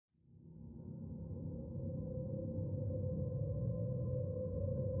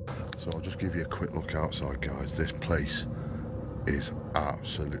So I'll just give you a quick look outside, guys. This place is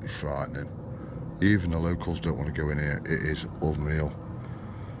absolutely frightening. Even the locals don't want to go in here. It is unreal.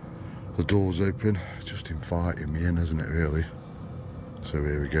 The door's open, just inviting me in, isn't it, really? So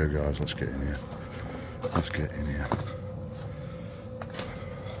here we go, guys. Let's get in here. Let's get in here.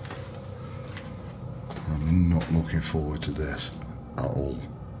 I'm not looking forward to this at all.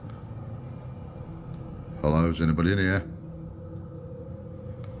 Hello, is anybody in here?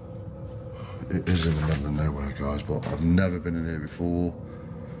 It is in the middle of nowhere, guys, but I've never been in here before.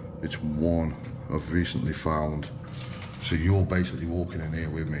 It's one I've recently found. So you're basically walking in here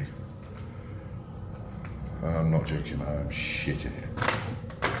with me. I'm not joking, I am shit in here.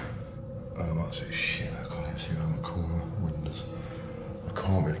 I'm absolutely shit. I can't even see around the corner windows. I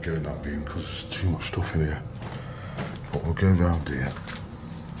can't really go in that room because there's too much stuff in here. But we'll go around here.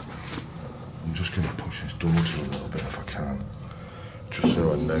 I'm just going to push this door to a little bit if I can. Just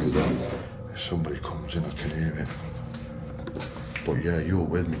so I know that if somebody comes in, I can hear it. But yeah, you're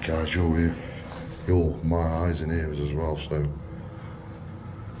with me, guys. You're here. You're my eyes and ears as well. So,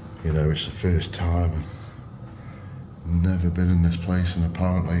 you know, it's the first time. Never been in this place, and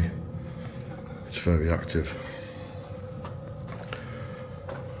apparently it's very active.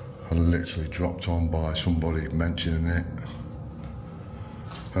 I literally dropped on by somebody mentioning it,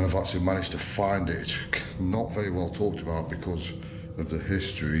 and I've actually managed to find it. It's not very well talked about because of the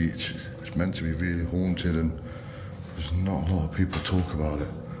history. It's meant to be really haunted, and there's not a lot of people talk about it.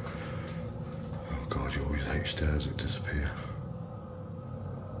 Oh God, you always hate stairs that disappear.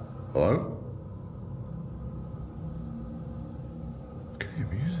 Hello? Can you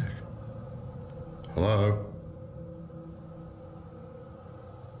hear music? Hello?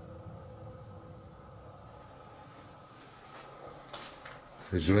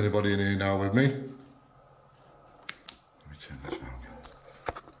 Is there anybody in here now with me? Let me turn this around, guys.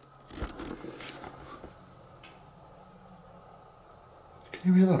 Can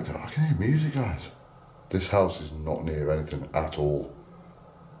you hear that, guy? I can hear music, guys. This house is not near anything at all.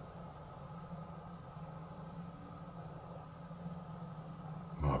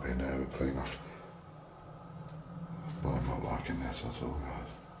 Might be an aeroplane, but I'm not liking this at all, guys.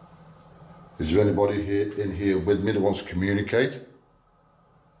 Is there anybody here in here with me that wants to communicate?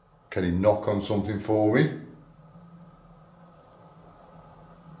 Can he knock on something for me?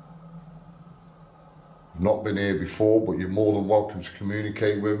 I've not been here before, but you're more than welcome to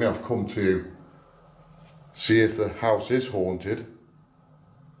communicate with me. I've come to see if the house is haunted,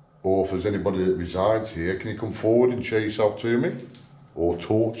 or if there's anybody that resides here. Can you come forward and show yourself to me? Or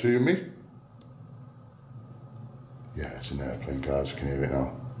talk to me? Yeah, it's an airplane, guys. I can hear it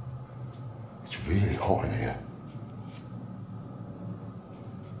now. It's really hot in here.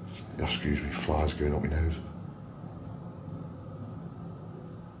 Excuse me, flies going up my nose.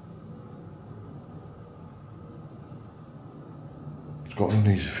 It's got an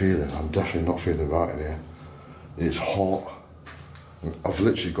uneasy feeling. I'm definitely not feeling right in here. It's hot. I've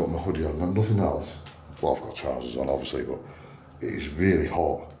literally got my hoodie on and nothing else. Well, I've got trousers on, obviously, but it is really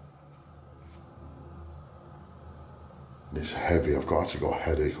hot. And it's heavy. I've actually got a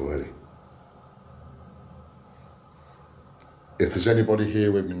headache already. If there's anybody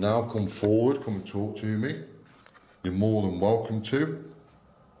here with me now, come forward, come and talk to me. You're more than welcome to.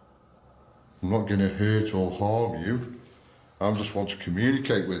 I'm not going to hurt or harm you. I just want to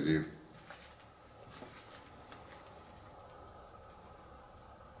communicate with you.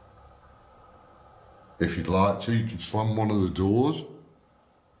 If you'd like to, you can slam one of the doors.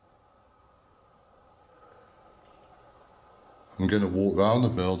 I'm going to walk around the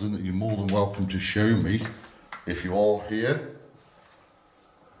building that you're more than welcome to show me if you are here.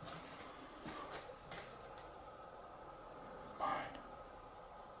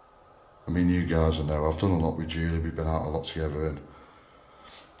 I mean, you guys know, I've done a lot with Julie, we've been out a lot together, and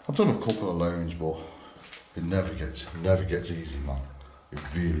I've done a couple of loans, but it never gets easy, man. It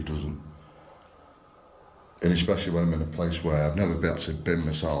really doesn't. And especially when I'm in a place where I've never actually been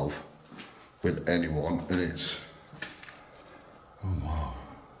myself with anyone, and it's, oh wow,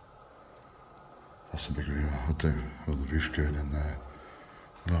 that's a big room. I'll do, oh, the roof's going in there.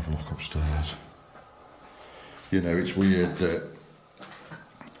 We'll have a look upstairs. You know, it's weird that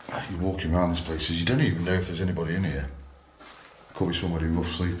you're walking around these places, you don't even know if there's anybody in here. Could be somebody rough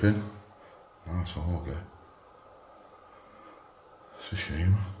sleeping. No, it's all good. It's a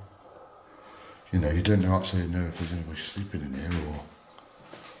shame. You know, you don't actually know if there's anybody sleeping in here or...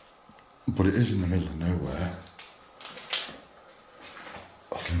 But it is in the middle of nowhere.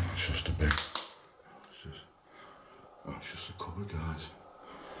 I think it's just a big... It's just a cupboard, guys.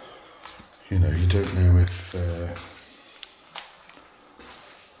 You know, you don't know if...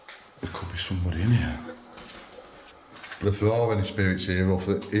 somebody in here. But if there are any spirits here, or if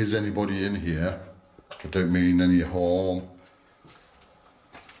there is anybody in here, I don't mean any harm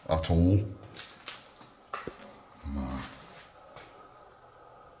at all. No.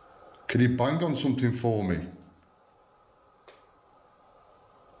 Can you bang on something for me?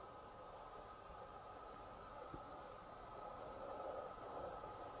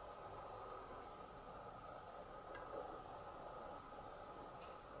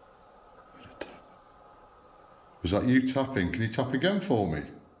 Was that you tapping? Can you tap again for me?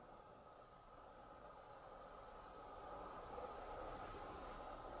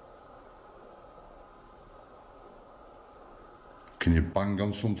 Can you bang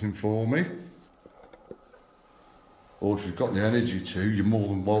on something for me? Or if you've got the energy to, you're more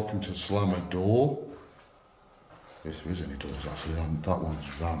than welcome to slam a door. If there is any doors, actually, that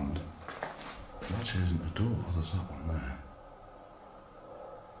one's rammed. There actually isn't a door, there's that one there.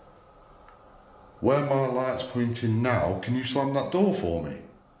 Where my light's pointing now, can you slam that door for me?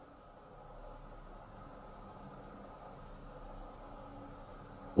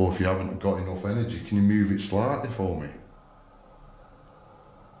 Or if you haven't got enough energy, can you move it slightly for me?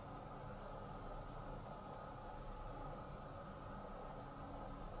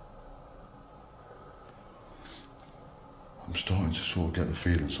 I'm starting to sort of get the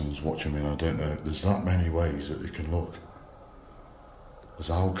feeling someone's watching me, and I don't know, there's that many ways that they can look. There's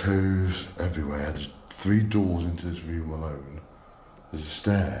alcoves everywhere. There's 3 doors into this room alone. There's the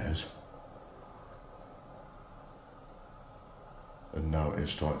stairs. And now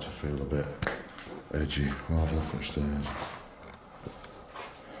it's starting to feel a bit edgy. I'll have a look upstairs.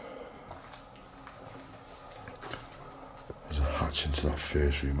 There's a hatch into that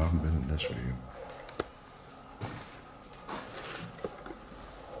first room. I haven't been in this room.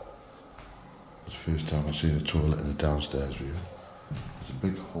 It's the first time I've seen a toilet in the downstairs room. There's a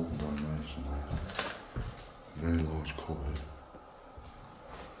big hole down there somewhere. Very large cupboard.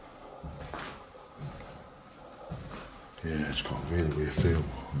 Yeah, it's got a really weird feel, a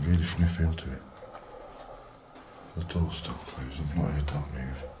really funny feel to it. The door's still closed, I've not heard that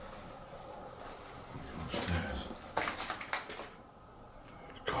move. Upstairs.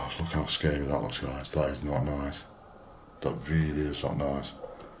 God, look how scary that looks, guys. That is not nice. That really is not nice.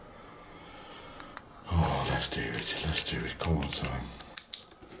 Oh, let's do it, come on, time.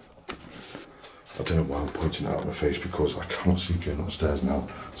 I don't know why I'm pointing it out of my face, because I cannot see going upstairs now.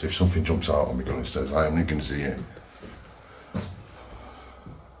 So if something jumps out on me going upstairs, I am not going to see it.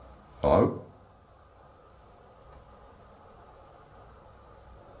 Hello?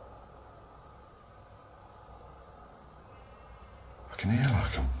 I can hear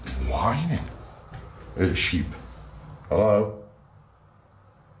like I'm whining. I heard a sheep. Hello?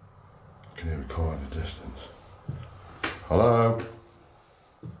 I can hear a car in the distance. Hello?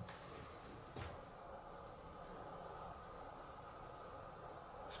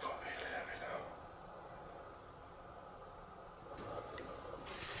 It's got really heavy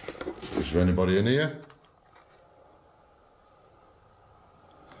now. Is there anybody in here?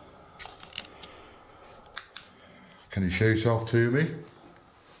 Can you show yourself to me?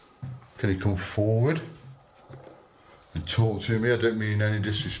 Can you come forward and talk to me? I don't mean any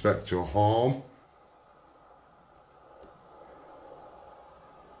disrespect or harm.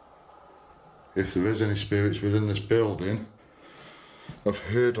 If there is any spirits within this building, I've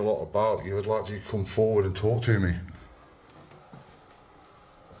heard a lot about you. I'd like you to come forward and talk to me.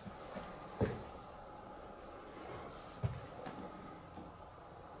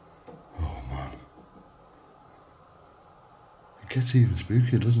 Oh man. It gets even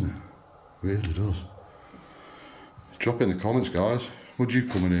spookier, doesn't it? It really does. Drop in the comments, guys. Would you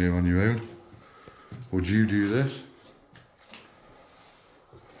come in here on your own? Would you do this?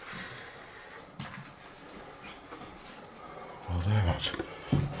 Well, there, actually.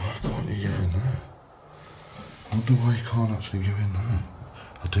 Why can't you go in there? I wonder why you can't actually go in there.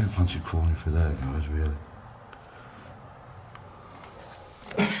 I don't fancy crawling through there, guys, really.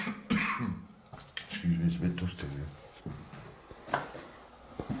 Excuse me, it's a bit dusty here.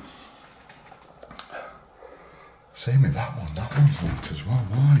 Same with that one's locked as well.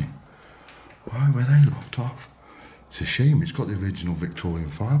 Why? Why were they locked off? It's a shame, it's got the original Victorian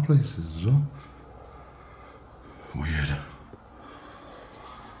fireplaces as well. Weird.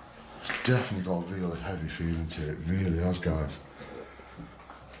 It's definitely got a really heavy feeling to it, it really has, guys.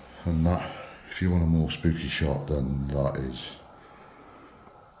 And that, if you want a more spooky shot, then that is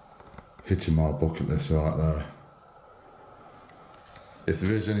hitting my bucket list right there. If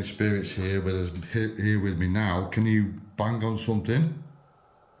there is any spirits here with us, here with me now, can you bang on something?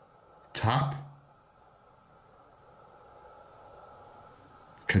 Tap?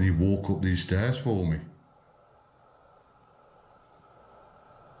 Can you walk up these stairs for me?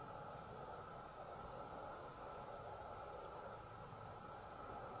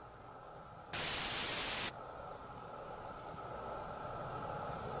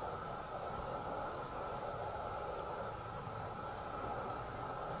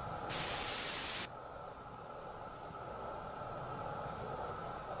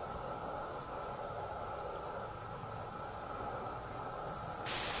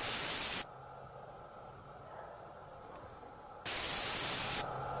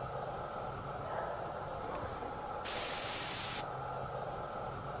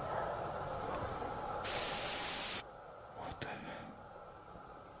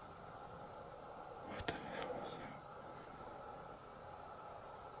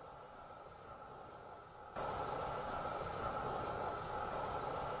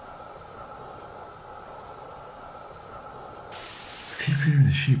 I keep hearing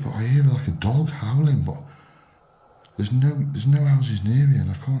the sheep, but I hear like a dog howling, but there's no houses near here,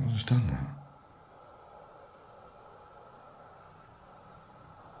 and I can't understand that.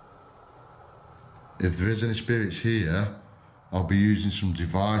 If there is any spirits here, I'll be using some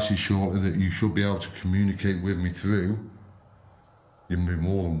devices shortly that you should be able to communicate with me through. You'll be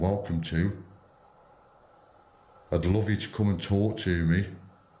more than welcome to. I'd love you to come and talk to me.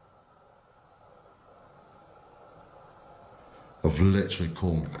 I've literally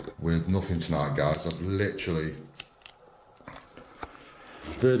come with nothing tonight, guys. I've literally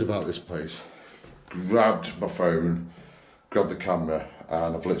heard about this place, grabbed my phone, grabbed the camera,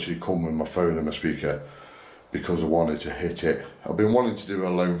 and I've literally come with my phone and my speaker because I wanted to hit it. I've been wanting to do it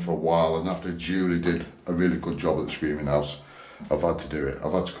alone for a while, and after Julie did a really good job at the Screaming House, I've had to do it.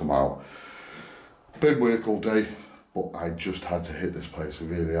 I've had to come out. Been work all day, but I just had to hit this place, I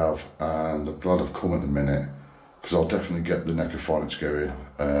really have, and I'm glad I've come at the minute, because I'll definitely get the necrophonics going,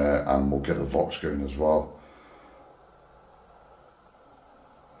 and we'll get the Vox going as well.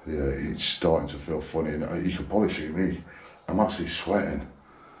 Yeah, it's starting to feel funny, and you can probably see me. I'm actually sweating.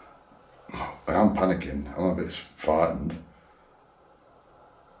 I am panicking, I'm a bit frightened.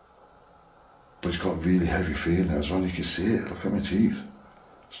 But it's got a really heavy feeling as well, you can see it, look at my teeth.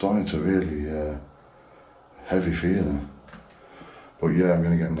 Starting to really heavy feeling. But yeah, I'm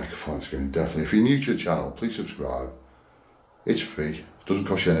going to get necrophonics going, definitely. If you're new to the channel, please subscribe. It's free, it doesn't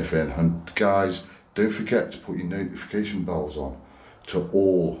cost you anything. And guys, don't forget to put your notification bells on to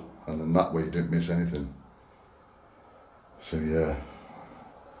all, and then that way you don't miss anything. So yeah,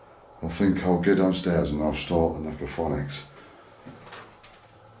 I think I'll go downstairs and I'll start the necrophonics.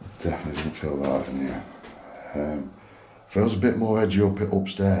 Definitely doesn't feel right in here. Feels a bit more edgy up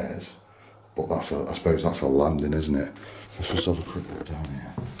upstairs, but that's I suppose that's a landing, isn't it? Let's just have a quick look down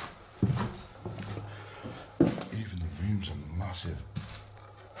here. Even the rooms are massive.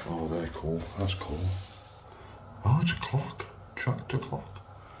 Oh, they're cool. That's cool. Oh, it's a clock. Tractor clock.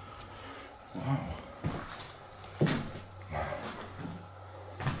 Wow.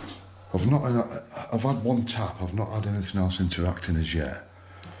 I've had one tap. I've not had anything else interacting as yet.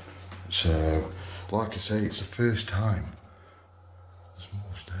 So, like I say, it's the first time. There's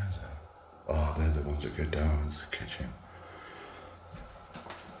more stairs there. Oh, they're the ones that go down into the kitchen.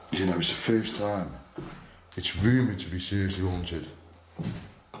 You know, it's the first time. It's rumoured to be seriously haunted.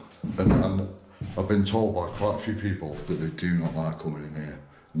 And I've been told by quite a few people that they do not like coming in here.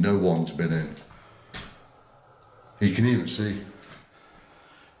 No one's been in. You can even see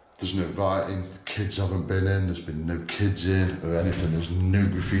there's no writing, kids haven't been in, there's been no kids in or anything, there's no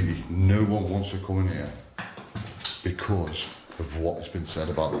graffiti. No one wants to come in here because of what has been said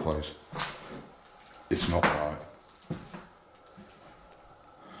about the place. It's not right.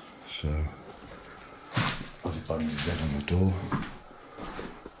 So, as he bangs his head on the door,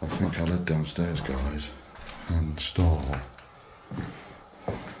 I think I'll head downstairs, guys, and start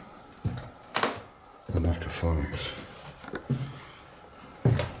the necrophonics.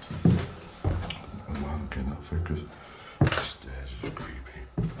 I'm getting that through because the stairs are creepy.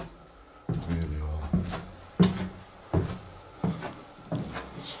 They really are.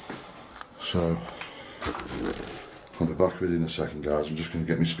 So, I'll be back with you in a second, guys. I'm just going to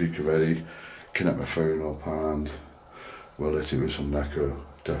get my speaker ready, connect my phone up, and we'll hit it with some necro,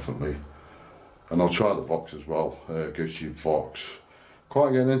 definitely. And I'll try the Vox as well, Ghost Tube Vox.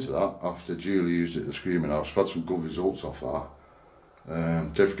 Quite getting into that after Julie used it at the Screaming House. I've had some good results off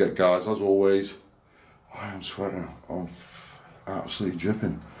that. Don't forget, guys, as always, I am sweating, I'm absolutely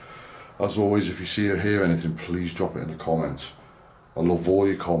dripping. As always, if you see or hear anything, please drop it in the comments. I love all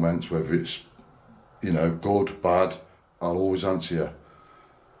your comments, whether it's, you know, good, bad, I'll always answer you.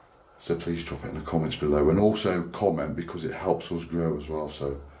 So So please drop it in the comments below, and also comment because it helps us grow as well.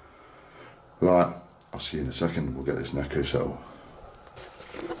 So, right, I'll see you in a second. We'll get this Neko settled.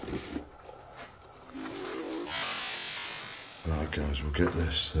 Right guys, we'll get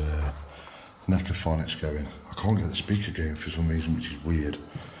this Nekophonics going. I can't get the speaker going for some reason, which is weird.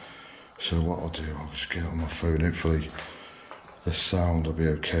 So what I'll do, I'll just get it on my phone. Hopefully the sound will be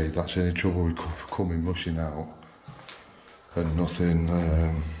okay. That's the only trouble with coming rushing out and nothing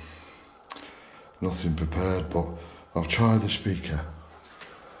prepared. But I'll try the speaker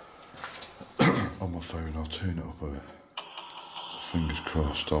on my phone. I'll turn it up a bit. Fingers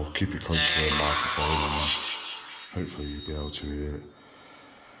crossed. I'll keep it close to the microphone and then hopefully you'll be able to hear it.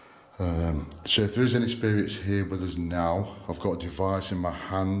 So if there is any spirits here with us now, I've got a device in my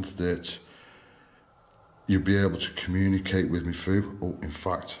hand that you'll be able to communicate with me through. Oh, in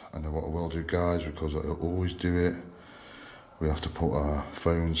fact, I know what I will do, guys, because I always do it. We have to put our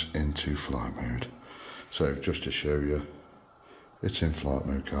phones into flight mode. So just to show you, it's in flight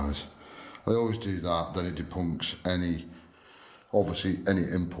mode, guys. I always do that, then it debunks any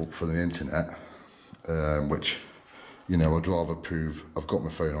input from the internet, which, you know, I'd rather prove I've got my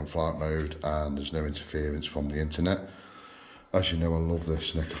phone on flight mode and there's no interference from the internet. As you know, I love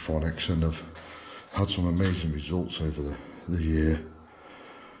this Nekophonics and I've had some amazing results over the year.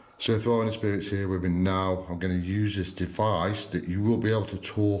 So if there are any spirits here with me now, I'm going to use this device that you will be able to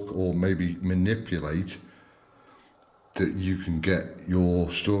talk or maybe manipulate, that you can get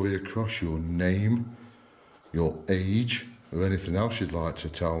your story across, your name, your age, or anything else you'd like to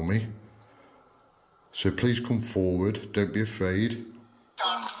tell me. So please come forward, don't be afraid.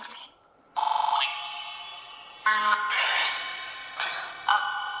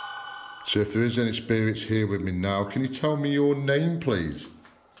 So if there is any spirits here with me now, can you tell me your name, please?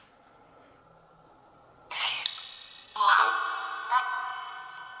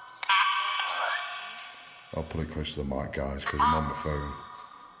 I'll put it close to the mic, guys, because I'm on my phone.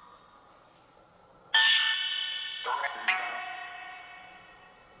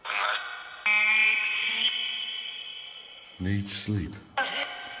 Need sleep. That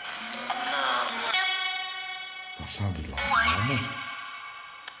sounded like normal.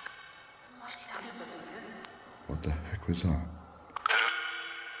 What the heck was that?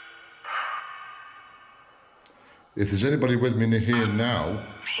 If there's anybody with me here now,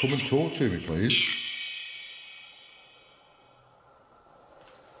 come and talk to me, please.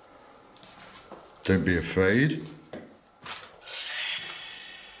 Don't be afraid.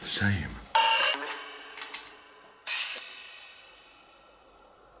 Same.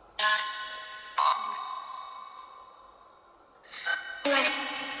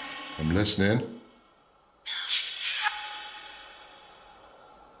 I'm listening.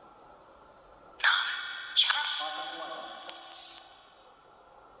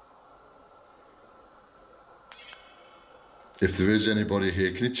 If there is anybody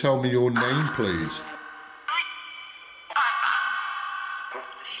here, can you tell me your name, please?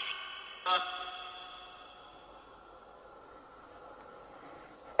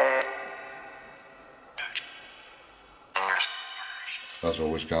 As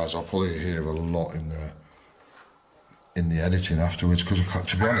always, guys, I'll probably hear a lot in the editing afterwards, because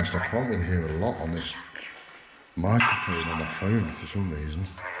to be honest, I can't really hear a lot on this microphone on my phone for some reason.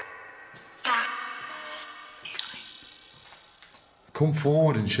 Come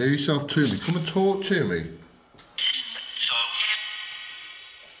forward and show yourself to me. Come and talk to me.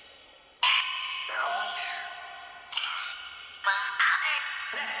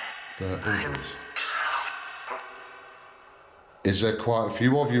 There others. Is there quite a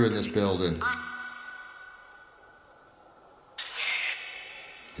few of you in this building?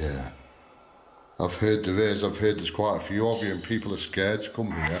 Yeah. I've heard there is. I've heard there's quite a few of you and people are scared to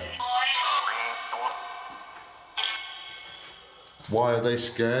come here. Why are they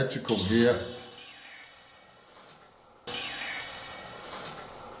scared to come here?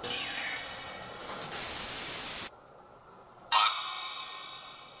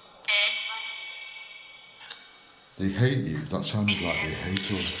 They hate you. That sounded like they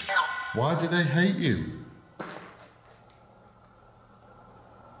hate us. Why do they hate you?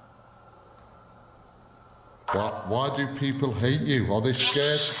 Why do people hate you? Are they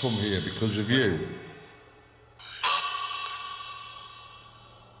scared to come here because of you?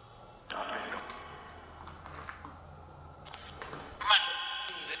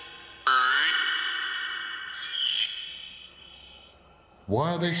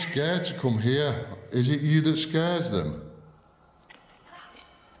 Why are they scared to come here? Is it you that scares them?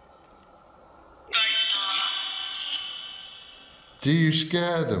 Do you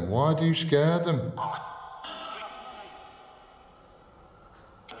scare them? Why do you scare them?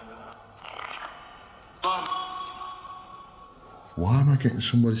 Why am I getting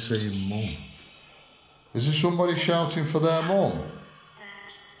somebody saying mum? Is there somebody shouting for their mum?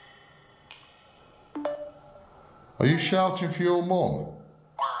 Are you shouting for your mum?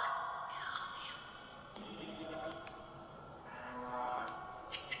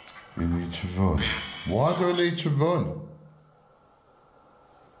 You need to run. Why do I need to run?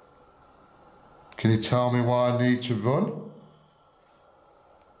 Can you tell me why I need to run?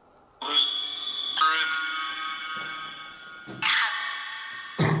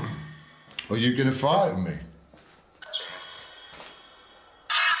 Are you going to frighten me?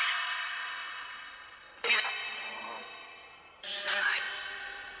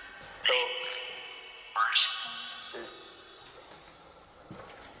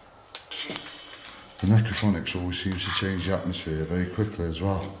 The necrophonics always seems to change the atmosphere very quickly as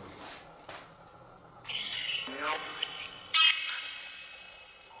well.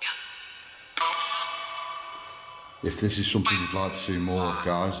 If this is something you'd like to see more of,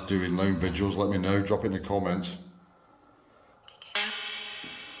 guys, doing lone vigils, let me know, drop it in the comments.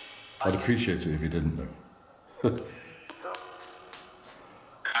 I'd appreciate it if you didn't though.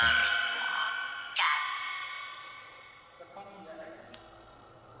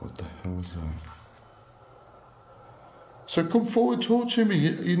 What the hell is that? So come forward, talk to me.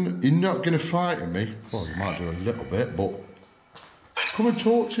 You're not going to frighten me. Well, you might do a little bit, but come and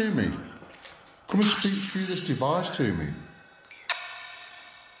talk to me. Come and speak through this device to me.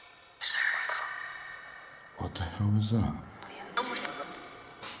 What the hell was that?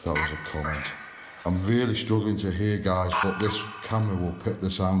 That was a comment. I'm really struggling to hear, guys, but this camera will pick the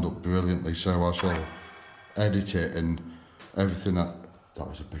sound up brilliantly, so I shall edit it and everything that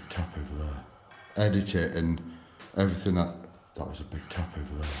was a big tap over there. Edit it and everything that was a big tap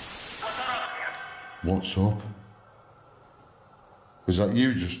over there. What's up? Is that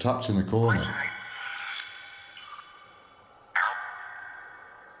you just tapped in the corner?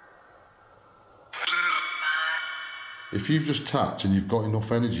 If you've just tapped and you've got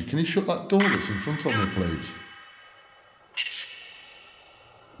enough energy, can you shut that door that's in front of me, please?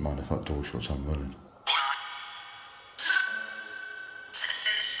 Man, if that door shuts, I'm running.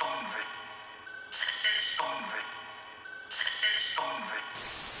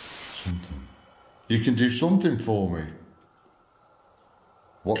 Something. You can do something for me.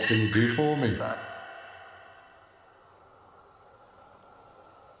 What can you do for me?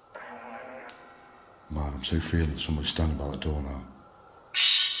 Man, I'm so feeling that somebody's standing by the door now.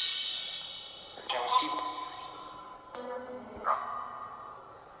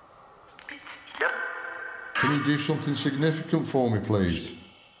 Can you do something significant for me, please?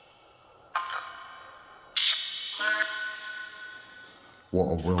 What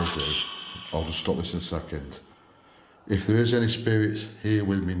I will do, I'll just stop this in a second. If there is any spirits here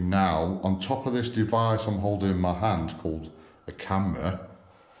with me now, on top of this device I'm holding in my hand called a camera,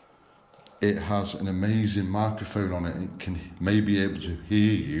 it has an amazing microphone on it. It can may be able to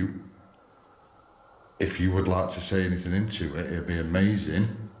hear you. If you would like to say anything into it, it'd be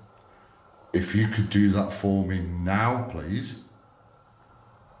amazing. If you could do that for me now, please.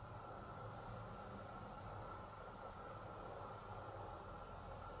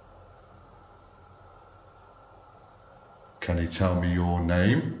 Can you tell me your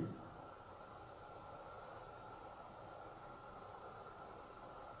name?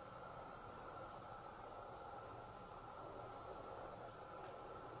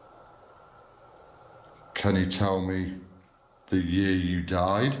 Can you tell me the year you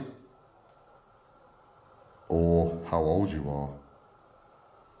died? Or how old you are?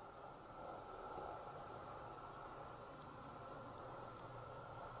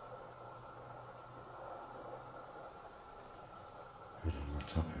 Hold on, that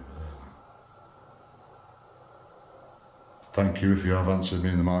tap over there. Thank you if you have answered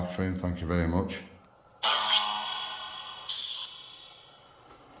me in the microphone, thank you very much.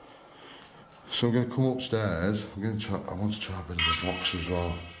 So I'm going to come upstairs. I want to try a bit of a vox as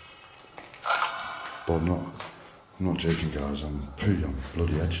well. But I'm not joking, guys. I'm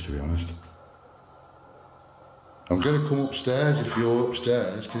bloody edged, to be honest. I'm going to come upstairs. If you're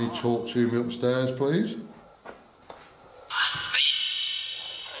upstairs, can you talk to me upstairs, please?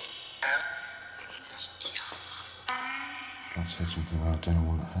 That said something, I don't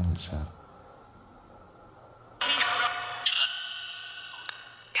know what the hell it said.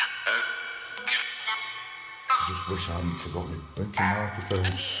 I just wish I hadn't forgotten my blinking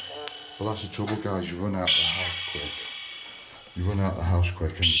microphone. Well, that's the trouble, guys. You run out the house quick. You run out the house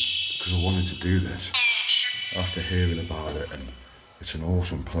quick, and because I wanted to do this after hearing about it, and it's an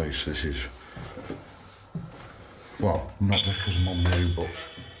awesome place. This is, well, not just because I'm on my own, but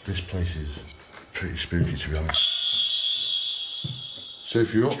this place is pretty spooky, to be honest. So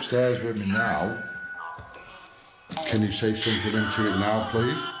if you're upstairs with me now, can you say something into it now,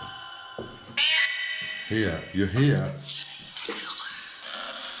 please? Here, you're here.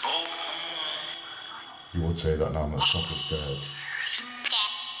 You would say that now, I'm at the top of the stairs.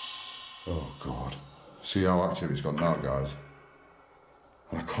 Oh God. See how active it's got now, guys?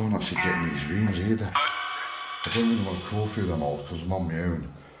 And I can't actually get in these rooms either. I don't really want to crawl through them all because I'm on my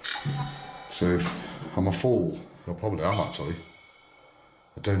own. So if I'm a fool, I probably am actually.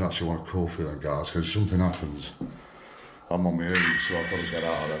 I don't actually want to crawl through them, guys, because if something happens, I'm on my own, so I've got to get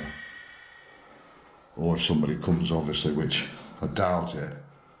out of them. Or if somebody comes, obviously, which I doubt it.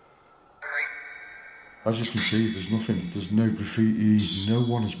 As you can see, there's nothing, there's no graffiti, no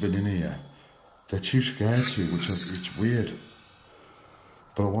one has been in here. They're too scared to, which is, it's weird.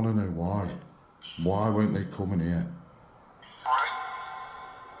 But I want to know why. Why won't they come in here?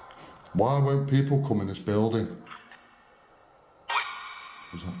 Why won't people come in this building?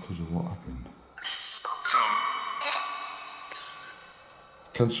 Is that because of what happened?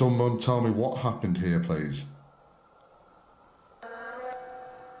 Can someone tell me what happened here, please?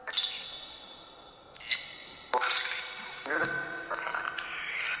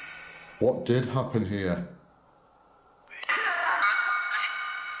 What did happen here?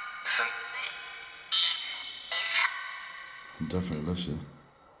 I'm definitely listening.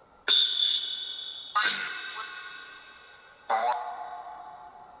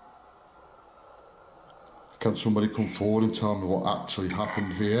 Can somebody come forward and tell me what actually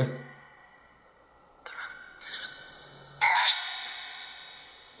happened here?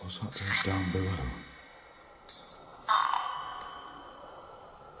 What's that there down below?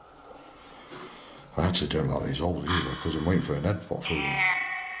 I actually don't like these holes either because I'm waiting for an head pop through them.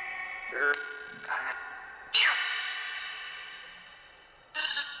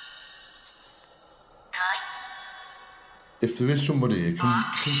 If there is somebody here, can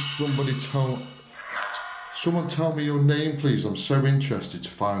somebody someone tell me your name, please? I'm so interested to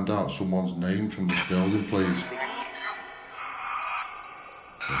find out someone's name from this building, please.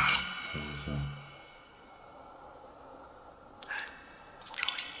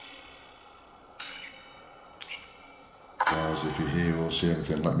 Guys, if you hear or see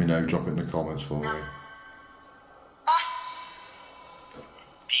anything, let me know. Drop it in the comments for me.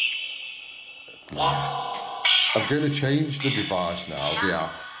 I'm going to change the device now, the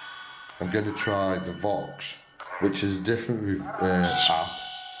app. I'm going to try the Vox, which is a different app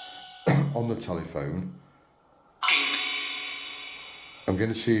on the telephone. I'm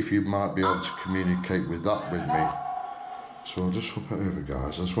going to see if you might be able to communicate with that with me. So I'll just swap it over,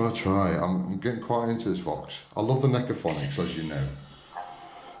 guys. I just want to try it. I'm getting quite into this Vox. I love the Necaphonics, as you know.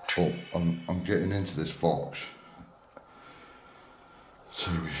 But I'm getting into this Vox. So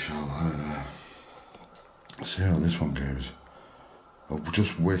we shall see how this one goes. I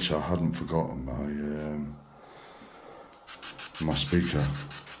just wish I hadn't forgotten my speaker.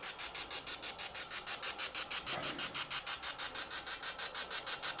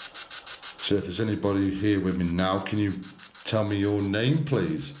 So if there's anybody here with me now, can you tell me your name,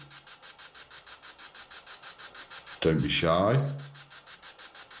 please? Don't be shy.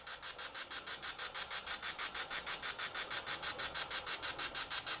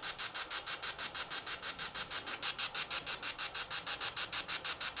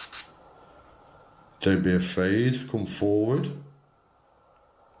 Don't be afraid, come forward.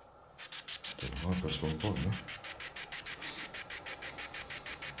 Don't know, I pressed the wrong button.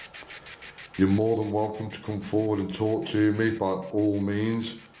 You're more than welcome to come forward and talk to me by all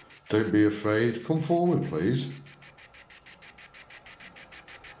means. Don't be afraid. Come forward, please.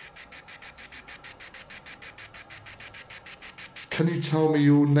 Can you tell me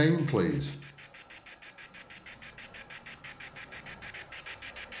your name, please?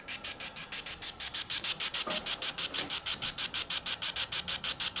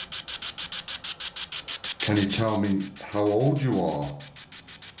 Can you tell me how old you are?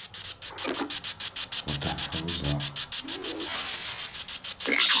 What the hell was that?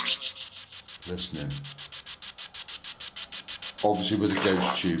 Listening. Obviously with the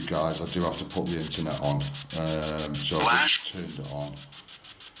ghost tube, guys, I do have to put the internet on. So I've just turned it on.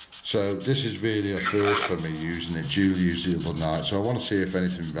 So this is really a first for me using it. Julie used it the other night, so I want to see if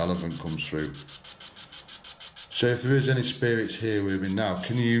anything relevant comes through. So if there is any spirits here with me now,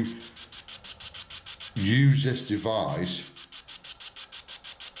 can you use this device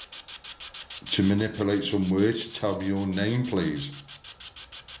to manipulate some words to tell me your name, please?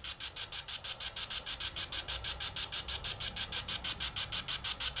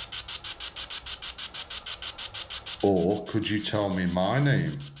 Or could you tell me my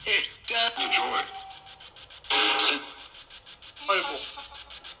name?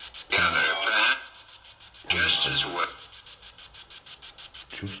 Just as well.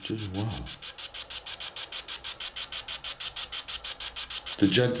 Just as well. The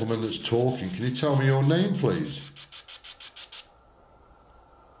gentleman that's talking, can you tell me your name, please?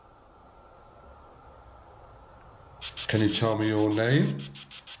 Can you tell me your name?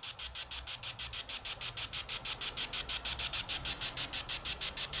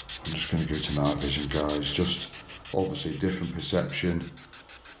 I'm just going to go to night vision, guys. Just obviously different perception,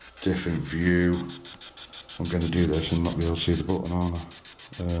 different view. I'm going to do this and not be able to see the button, aren't I?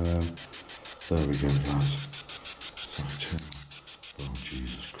 There we go, guys. Oh,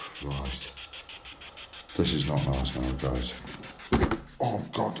 Jesus Christ. This is not nice now, guys. Oh,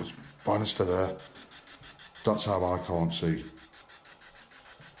 God, there's banister there. That's how I can't see.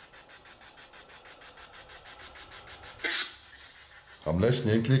 I'm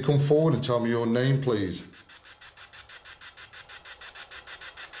listening. Can you come forward and tell me your name, please?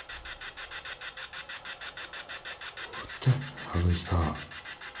 What the hell is that?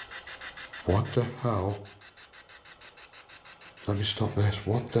 What the hell? Let me stop this.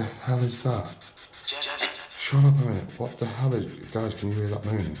 What the hell is that? Shut up a minute. What the hell is... Guys, can you hear that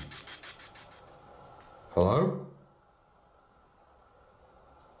moaning? Hello?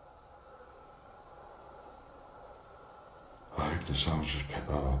 I hope the sound just picked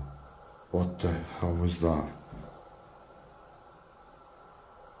that up. What the hell was that?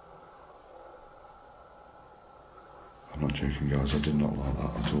 I'm not joking, guys. I did not like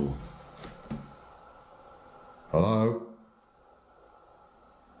that at all. Hello?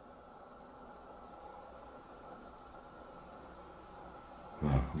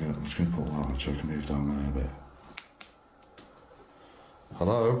 Right, I'm just going to put that on so I can move down there a bit.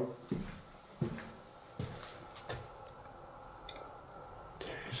 Hello?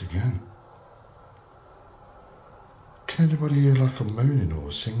 There it is again. Can anybody hear like a moaning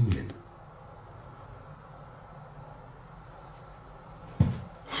or singing?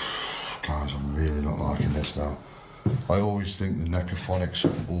 Guys, I'm really not liking this now. I always think the necophonics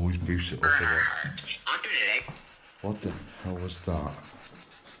always boost it up a bit. What the hell was that?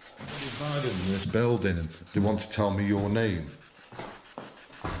 Somebody's hiding in this building and they want to tell me your name.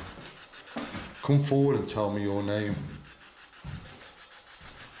 Come forward and tell me your name.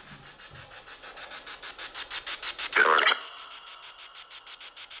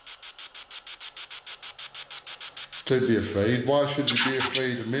 Don't be afraid. Why should you be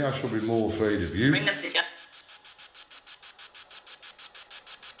afraid of me? I should be more afraid of you.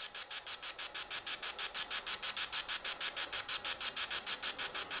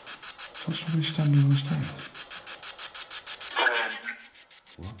 That's somebody standing on the stairs.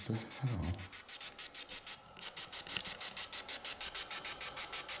 What the hell?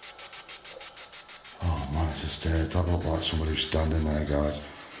 Oh man, it's a stairs. That looked like somebody who's standing there, guys.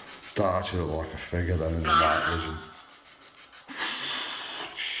 That actually looked like a figure then in the night vision.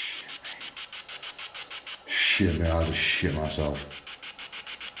 Shit me, I just shit myself.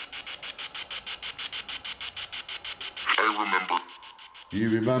 I remember. You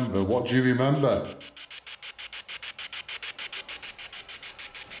remember? What do you remember?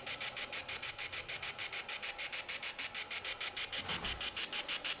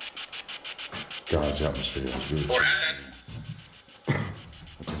 Guys, the atmosphere is really changing. I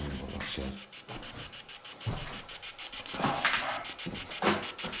don't know what that said.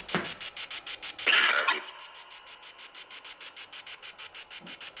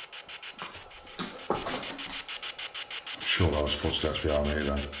 Sure, that was footsteps behind me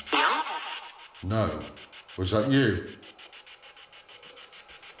then. No. Was that you?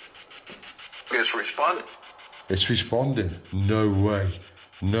 It's responding. It's responding. No way.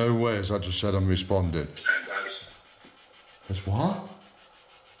 No way, as I just said, I'm responding. As what?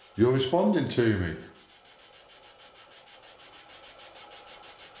 You're responding to me?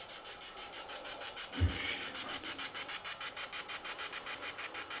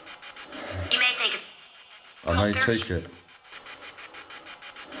 You may take it. I may take it.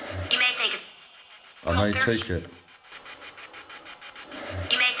 You may take it. I may take it.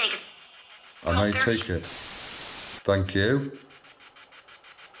 You may take it. I may take it. Thank you.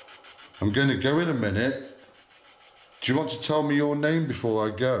 I'm going to go in a minute. Do you want to tell me your name before I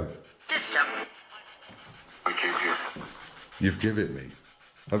go? Just stop. I came here. You've given it me.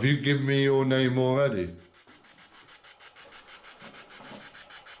 Have you given me your name already?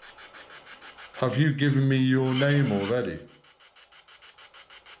 Have you given me your name already?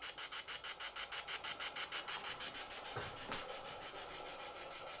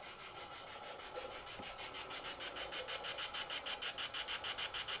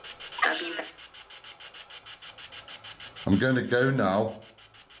 I'm going to go now.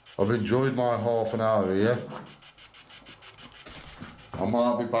 I've enjoyed my half an hour here. I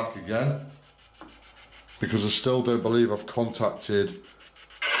might be back again because I still don't believe I've contacted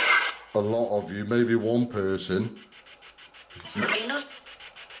a lot of you, maybe one person.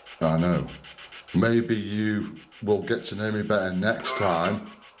 I know. Maybe you will get to know me better next time,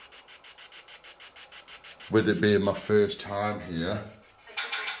 with it being my first time here.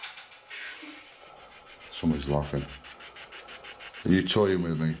 Somebody's laughing. Are you toying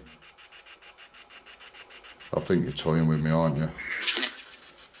with me? I think you're toying with me, aren't you?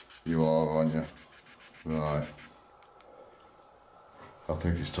 You are, aren't you? Right. I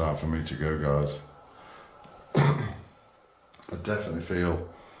think it's time for me to go, guys. I definitely feel,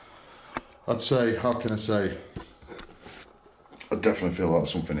 I'd say, how can I say? I definitely feel like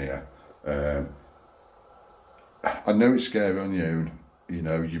something here. I know it's scary on your own. You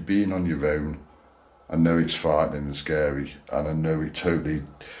know, you're being on your own. I know it's frightening and scary, and I know it totally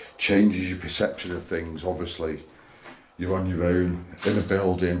changes your perception of things. Obviously, you're on your own in a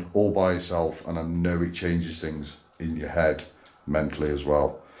building all by yourself, and I know it changes things in your head mentally as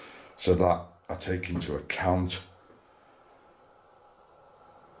well. So that I take into account.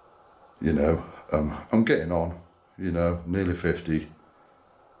 You know, I'm getting on, you know, nearly 50.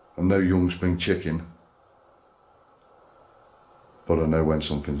 I'm no young spring chicken, but I know when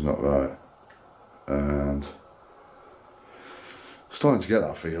something's not right. And starting to get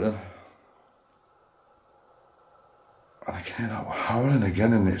that feeling. And I can hear that howling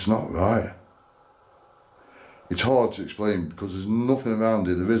again, and it's not right. It's hard to explain because there's nothing around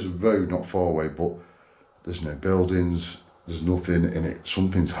it. There is a road not far away, but there's no buildings, there's nothing in it.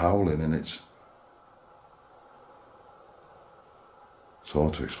 Something's howling and it's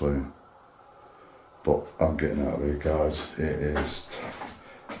hard to explain. But I'm getting out of here, guys. It is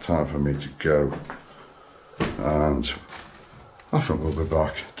time for me to go. And I think we'll be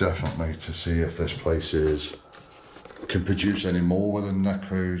back, definitely, to see if this place can produce any more, whether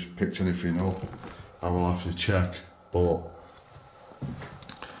Necro's picked anything up. I will have to check, but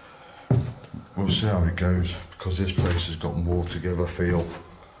we'll see how it goes, because this place has got more to give, I feel.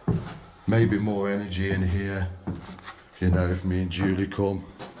 Maybe more energy in here, you know, if me and Julie come.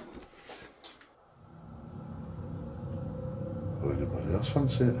 Or anybody else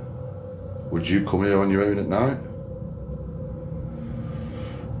fancy it? Would you come here on your own at night?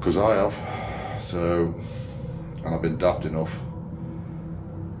 Because I have, so, and I've been daft enough.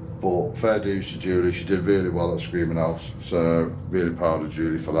 But fair dues to Julie, she did really well at Screaming House, so really proud of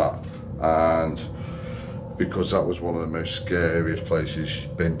Julie for that. And because that was one of the most scariest places she's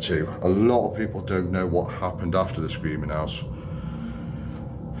been to. A lot of people don't know what happened after the Screaming House.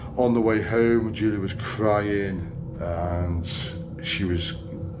 On the way home, Julie was crying, and she was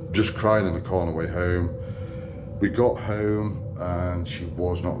just crying in the car on the way home. We got home and she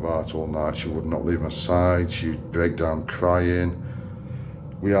was not right all night. She would not leave my side. She would break down crying.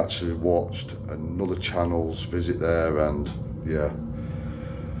 We actually watched another channel's visit there, and yeah,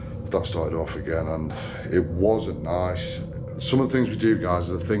 that started off again, and it wasn't nice. Some of the things we do, guys,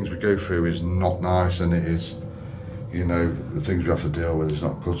 the things we go through is not nice, and it is, you know, the things we have to deal with is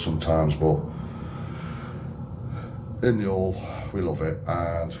not good sometimes, but in the all, we love it,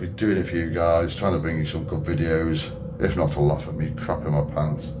 and we're doing it for you guys, trying to bring you some good videos, if not to laugh at me crap in my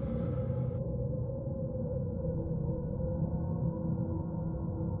pants.